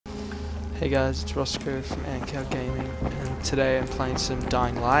Hey guys, it's Roscoe from AntCow Gaming, and today I'm playing some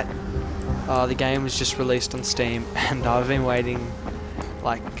Dying Light. The game was just released on Steam, and I've been waiting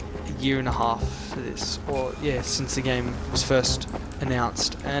like a year and a half for this, or yeah, since the game was first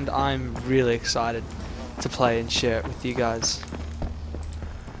announced, and I'm really excited to play and share it with you guys.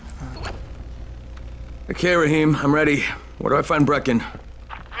 Okay, Raheem, I'm ready. Where do I find Brecken?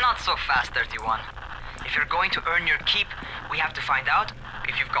 Not so fast, 31. If you're going to earn your keep, we have to find out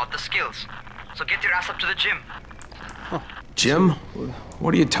if you've got the skills. So get your ass up to the gym. Jim?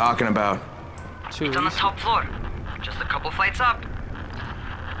 What are you talking about? It's on the top floor. Just a couple flights up.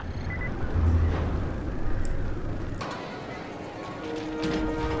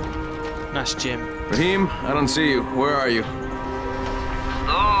 Nice gym. Raheem, I don't see you. Where are you?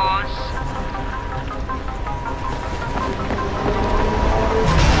 Those.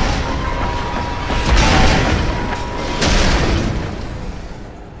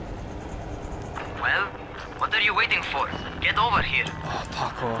 Well, what are you waiting for? Get over here. Oh,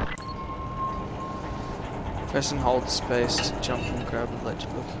 parkour. Press and hold space to jump and grab a ledge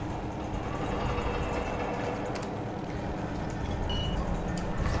book.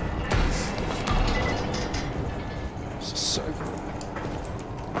 This is so good.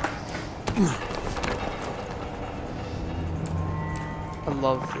 I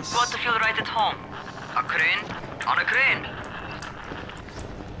love this. You want to feel right at home. A crane on a crane.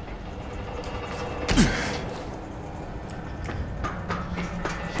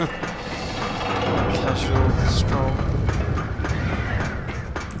 Casual stroll.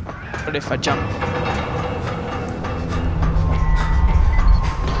 What if I jump?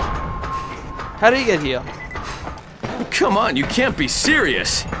 How do you get here? Come on, you can't be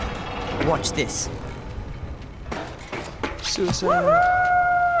serious! Watch this. Suicide.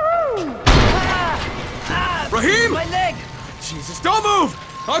 Raheem! My leg! Jesus, don't move!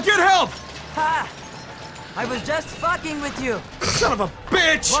 I'll get help! Ha! I was just fucking with you. Son of a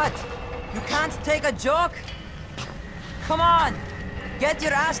bitch! What? You can't take a joke? Come on! Get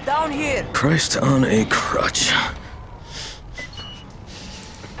your ass down here! Christ on a crutch.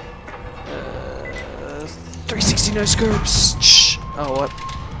 360 no scopes. Shh. Oh, what?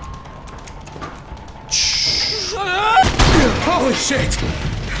 Shh. Holy shit!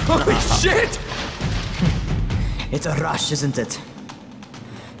 Holy shit! It's a rush, isn't it?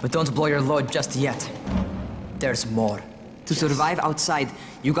 But don't blow your load just yet. There's more. To survive outside,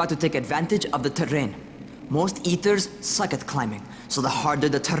 you got to take advantage of the terrain. Most eaters suck at climbing, so the harder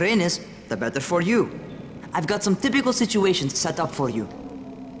the terrain is, the better for you. I've got some typical situations set up for you.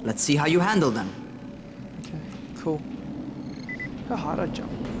 Let's see how you handle them. Okay, cool. How hard I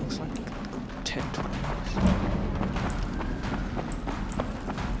jump? It looks like 10, 20.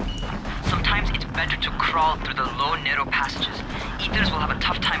 Sometimes it's better to crawl through the low, narrow passages. Eaters will have a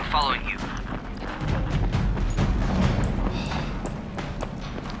tough time following you.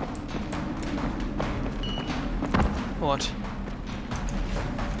 What?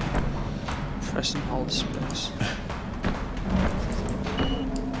 Press and hold space.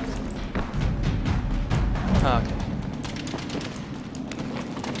 Ah, okay.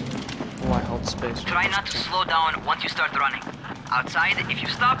 Why hold space? Try not to slow down once you start running. Outside, if you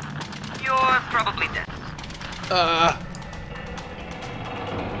stop, you're probably dead.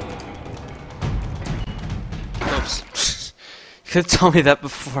 Oops. You could have told me that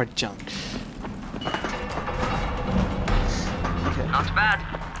before I jumped. Okay. Not bad.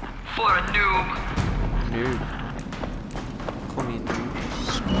 For a noob. Noob. Call me a noob.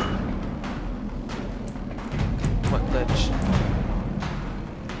 What ledge?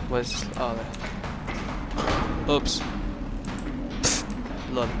 Where's this? Oh, there. Oops. Pfft.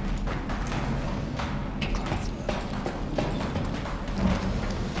 Blood.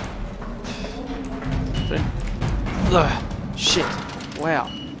 Ugh. Shit. Wow.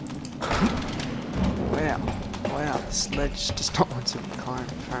 Wow. Wow. This ledge does not want to be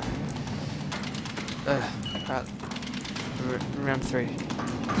climbed, apparently. Alright. Round 3.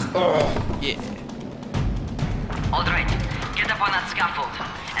 Oh, yeah. Alright, get up on that scaffold.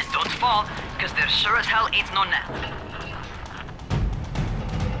 And don't fall, because there sure as hell ain't no net.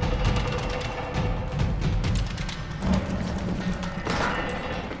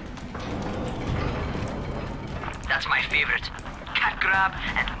 That's my favorite. Cat grab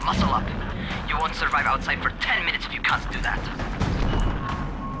and muscle up. You won't survive outside for 10 minutes if you can't do that.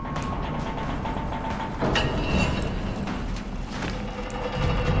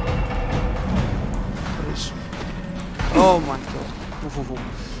 Oh my god. Oof, oof, oof.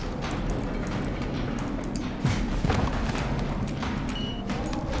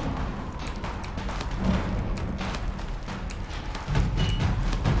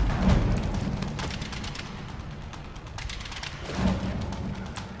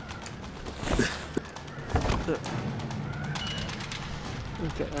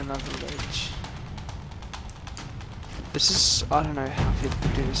 another ledge. This is, I don't know how people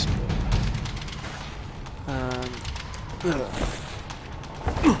do this.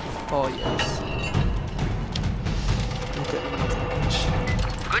 Oh yes. Look at another ledge.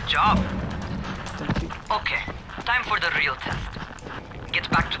 Good job. Thank you. Okay, time for the real test. Get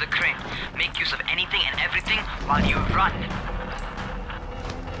back to the crane. Make use of anything and everything while you run.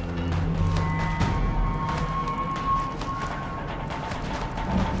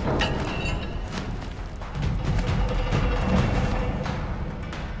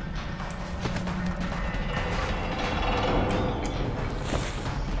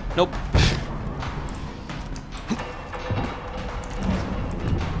 Nope.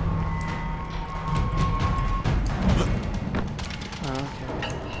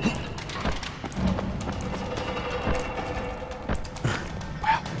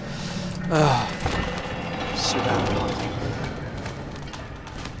 So bad.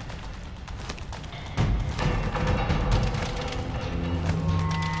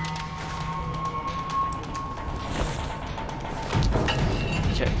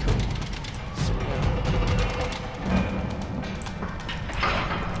 Okay, cool. So,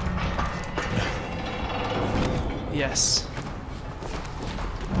 yes.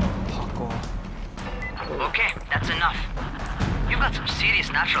 Parkour. Okay, that's enough. You've got some serious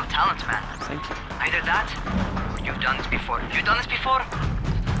natural talent, man. Thank you. Either that, or you've done this before. You've done this before?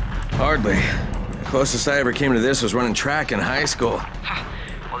 Hardly. The closest I ever came to this was running track in high school.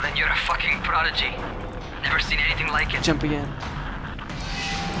 Well, then you're a fucking prodigy. Never seen anything like it. Jump again.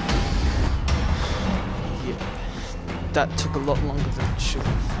 Yeah. That took a lot longer than it should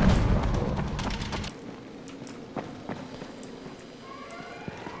have.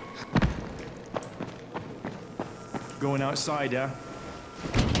 Going outside, huh?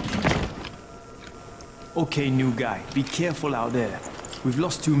 Okay, new guy. Be careful out there. We've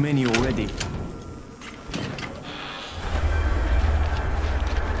lost too many already.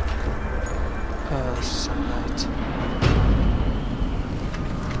 Sunlight.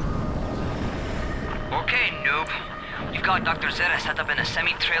 Okay, noob. You've got Dr. Zera set up in a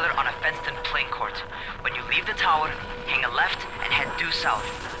semi-trailer on a fenced-in playing court. When you leave the tower, hang a left and head due south.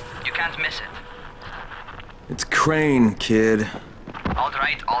 You can't miss it. It's Crane, kid. All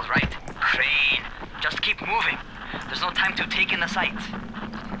right, all right. Crane. Just keep moving. There's no time to take in the sights.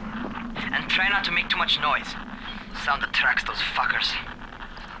 And try not to make too much noise. Sound attracts those fuckers.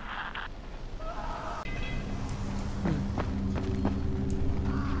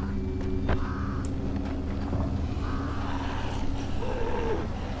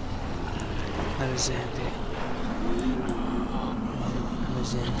 I'm a zombie. I'm a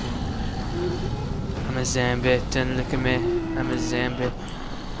zombie. I'm a zombie. Don't look at me. I'm a zombie.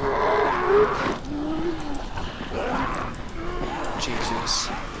 Jesus.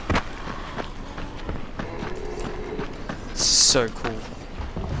 This is so cool.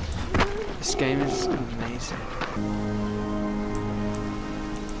 This game is amazing.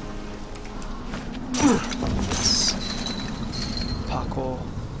 Yes. Parkour.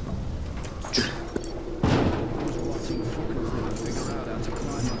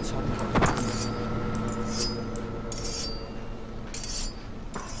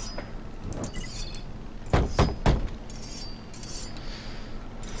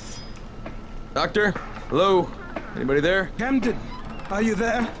 Doctor? Hello? Anybody there? Camden, are you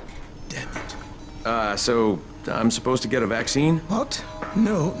there? So I'm supposed to get a vaccine? What?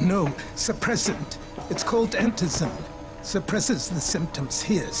 No, suppressant. It's called antizin. Suppresses the symptoms.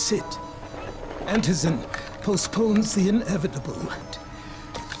 Here, sit. Antizin postpones the inevitable.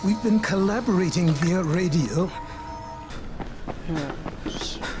 We've been collaborating via radio. Yeah,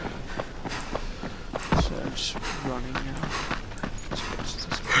 so just running now. What's this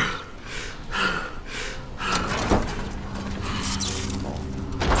one?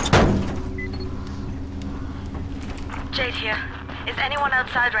 Jade here. Is anyone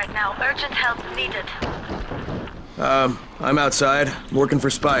outside right now? Urgent help needed. I'm outside, working for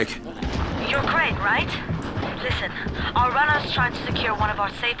Spike. You're Crane, right? Listen, our runner's trying to secure one of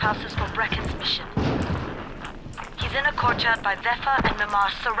our safe houses for Brecken's mission. He's in a courtyard by Vefa and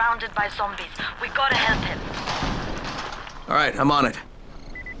Mimar, surrounded by zombies. We gotta help him. Alright, I'm on it.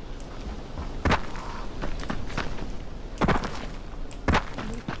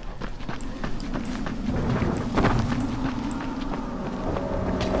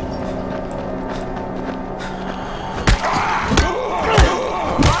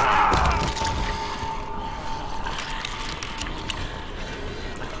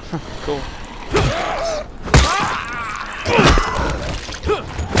 Cool.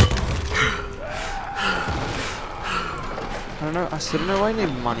 don't know. I still don't know why you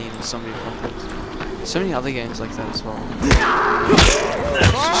need money in Zombie Apocalypse. So many other games like that as well.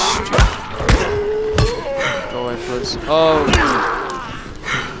 Go away, please. Oh.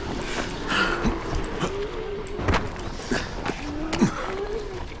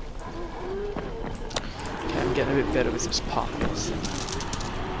 Okay, I'm getting a bit better with this parking.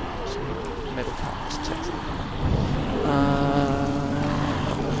 Metal parts, Texas.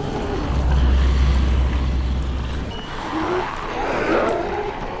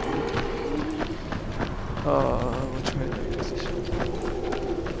 Which way do I go this way?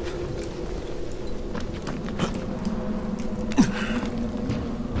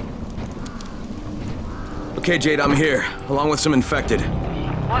 Okay, Jade, I'm here, along with some infected.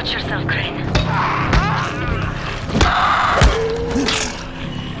 Watch yourself, Crane.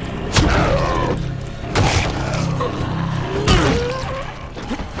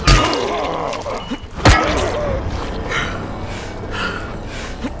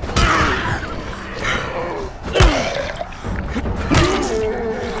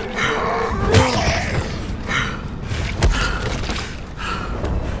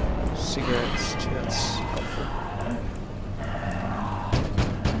 Cigarettes, that's helpful.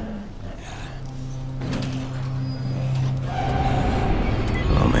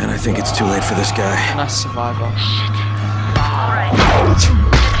 Oh man, I think it's too late for this guy. Nice survivor. Alright.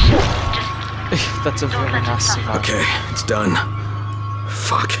 That's a very nice survivor. Okay, it's done.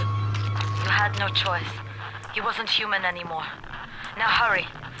 Fuck. You had no choice. He wasn't human anymore. Now hurry.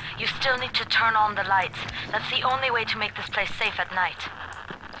 You still need to turn on the lights. That's the only way to make this place safe at night.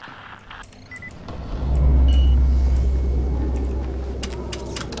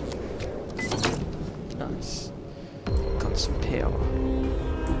 Nice. Got some power.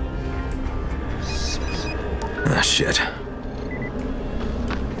 Ah, shit.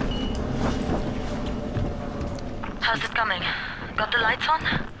 How's it coming? Got the lights on?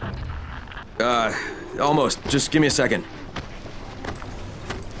 Almost. Just give me a second.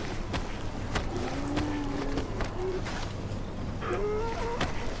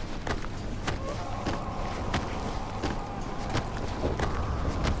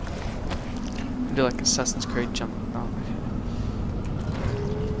 Do like Assassin's Creed jump. Oh, okay.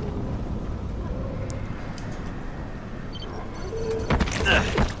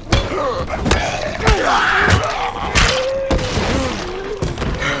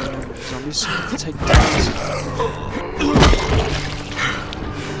 Zombies take damage.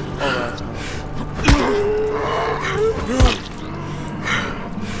 Oh, that's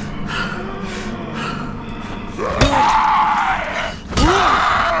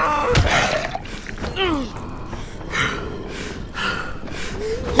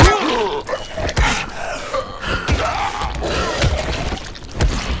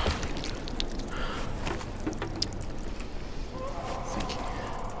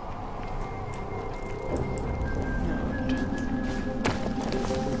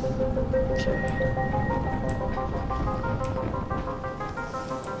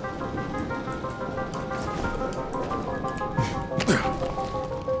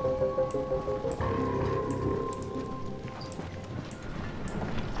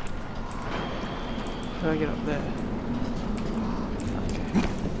how do I get up there?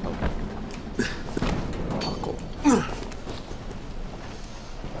 Okay. Oh, cool.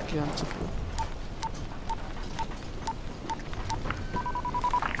 Get on top.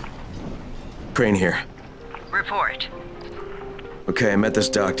 Crane here. Report. Okay, I met this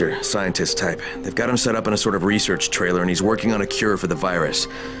doctor, scientist type. They've got him set up in a sort of research trailer and he's working on a cure for the virus.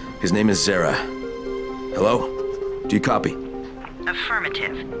 His name is Zera. Hello? Do you copy?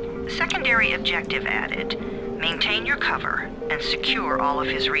 Affirmative. Secondary objective added. Maintain your cover and secure all of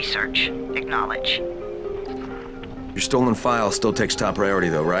his research. Acknowledge. Your stolen file still takes top priority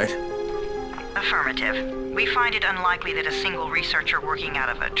though, right? Affirmative. We find it unlikely that a single researcher working out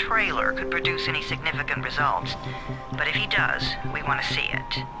of a trailer could produce any significant results. But if he does, we want to see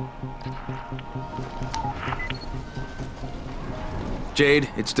it. Jade,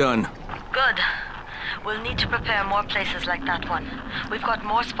 it's done. Good. We'll need to prepare more places like that one. We've got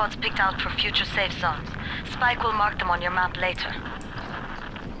more spots picked out for future safe zones. Spike will mark them on your map later.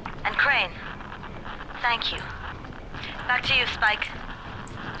 And Crane, thank you. Back to you, Spike.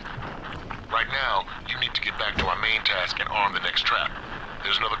 Right now, you need to get back to our main task and arm the next trap.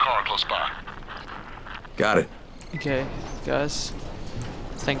 There's another car close by. Got it. Okay, guys.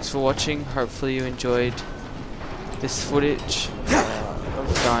 Thanks for watching. Hopefully you enjoyed this footage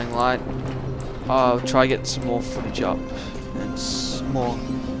of Dying Light. I'll try to get some more footage up and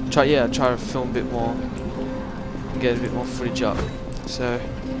try to film a bit more and get a bit more footage up. So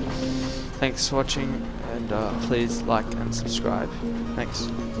thanks for watching, and please like and subscribe. Thanks.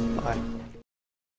 Bye.